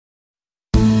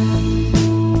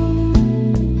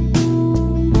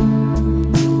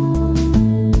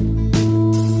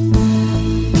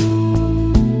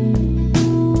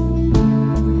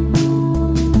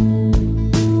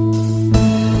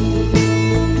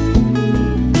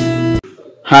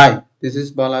Hi, this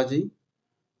is Balaji.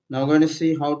 Now going to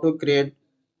see how to create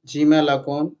Gmail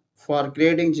account. For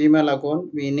creating Gmail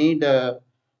account, we need a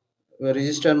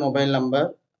registered mobile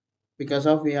number because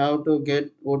of we have to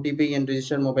get OTP and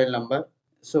registered mobile number.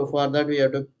 So for that we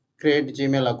have to create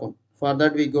Gmail account. For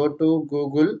that we go to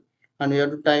Google and we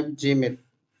have to type Gmail.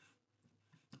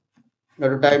 We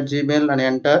have to type Gmail and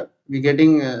enter. We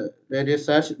getting various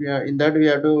search. In that we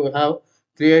have to have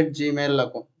create Gmail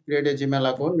account. Create a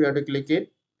Gmail account. We have to click it.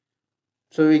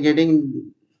 So we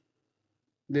getting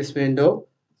this window.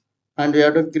 And we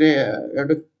have to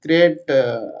create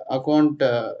account,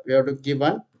 we have to give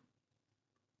one.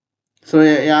 So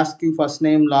asking first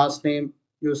name, last name,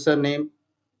 username,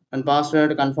 and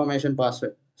password, confirmation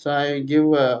password. So I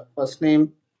give first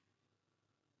name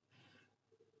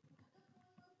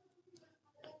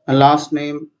and last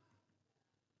name,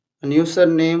 and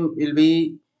username will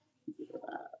be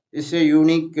is a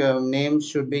unique name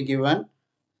should be given.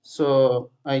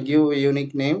 So I give a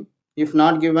unique name. If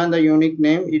not given the unique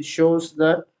name, it shows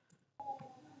that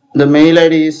the mail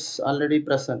ID is already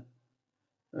present.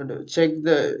 Check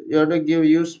the you have to give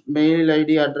use mail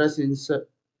ID address insert.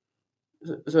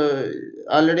 So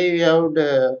already we have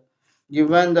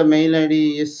given the mail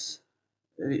ID is,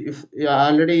 if you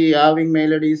are already having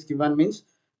mail ID is given means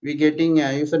we getting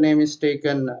username is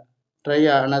taken. Try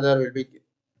another will be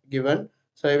given.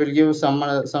 So I will give some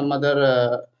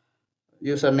other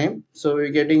username. So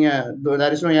we getting though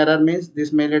there is no error means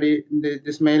this mail ID,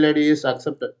 this mail ID is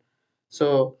accepted.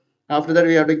 So after that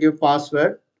we have to give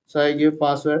password. So I give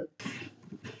password.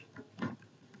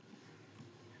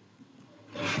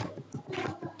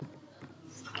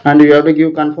 And you have to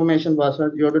give confirmation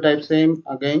password. You have to type same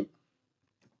again.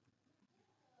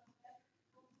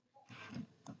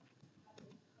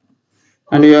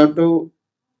 And you have to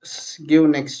give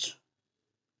next.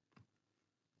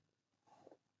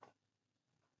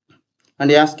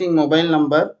 And asking mobile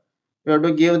number, you have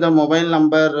to give the mobile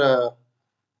number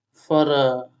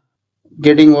for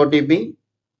getting OTP.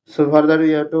 So for that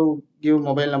you have to give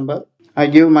mobile number. I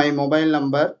give my mobile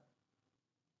number.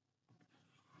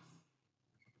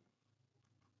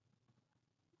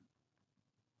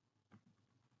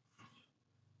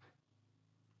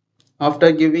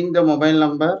 After giving the mobile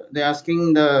number, they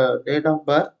asking the date of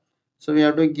birth. So we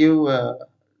have to give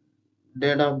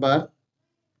date of birth.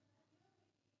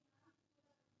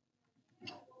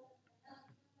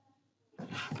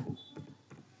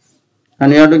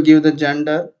 And you have to give the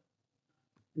gender.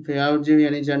 If you have to give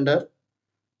any gender,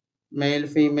 male,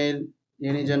 female,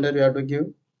 any gender you have to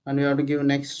give. And you have to give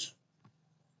next.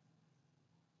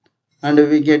 And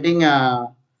we getting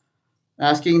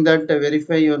asking that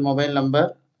verify your mobile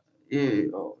number. Eh,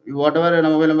 whatever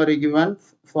mobile number you given,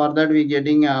 for that we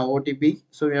getting OTP.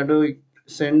 So we have to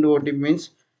send OTP means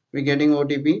we getting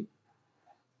OTP.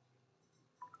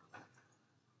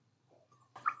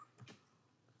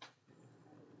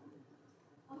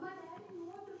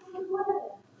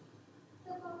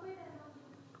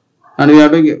 And we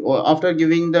have to give, after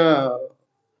giving the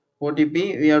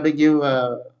OTP we have to give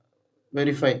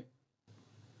verify.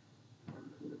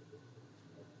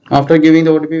 After giving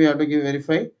the OTP we have to give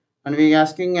verify. And we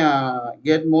asking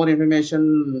get more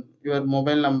information your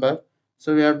mobile number.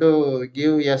 So we have to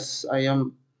give yes I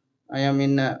am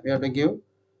in, we have to give.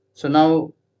 So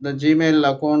now the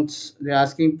Gmail accounts they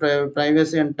asking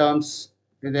privacy and terms.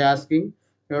 They asking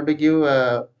you have to give you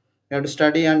have to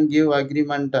study and give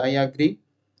agreement. I agree.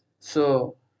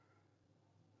 So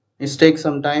it takes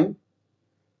some time.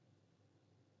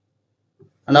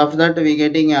 And after that we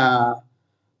getting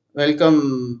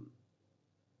welcome.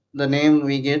 The name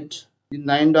we get in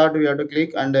 9 dot we have to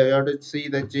click and we have to see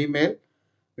the Gmail.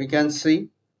 We can see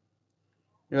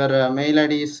your mail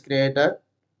ID is created.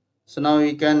 So now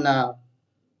we can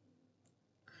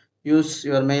use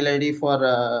your mail ID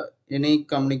for any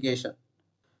communication.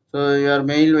 So your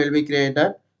mail will be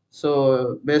created.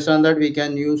 So based on that we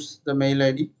can use the mail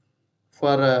ID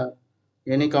for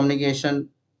any communication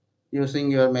using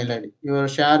your mail ID. You will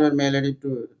share your mail ID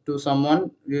to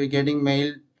someone, you are getting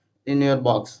mail in your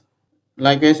box.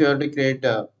 Likewise you have to create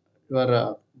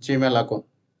your Gmail account.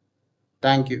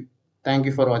 Thank you. Thank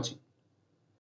you for watching.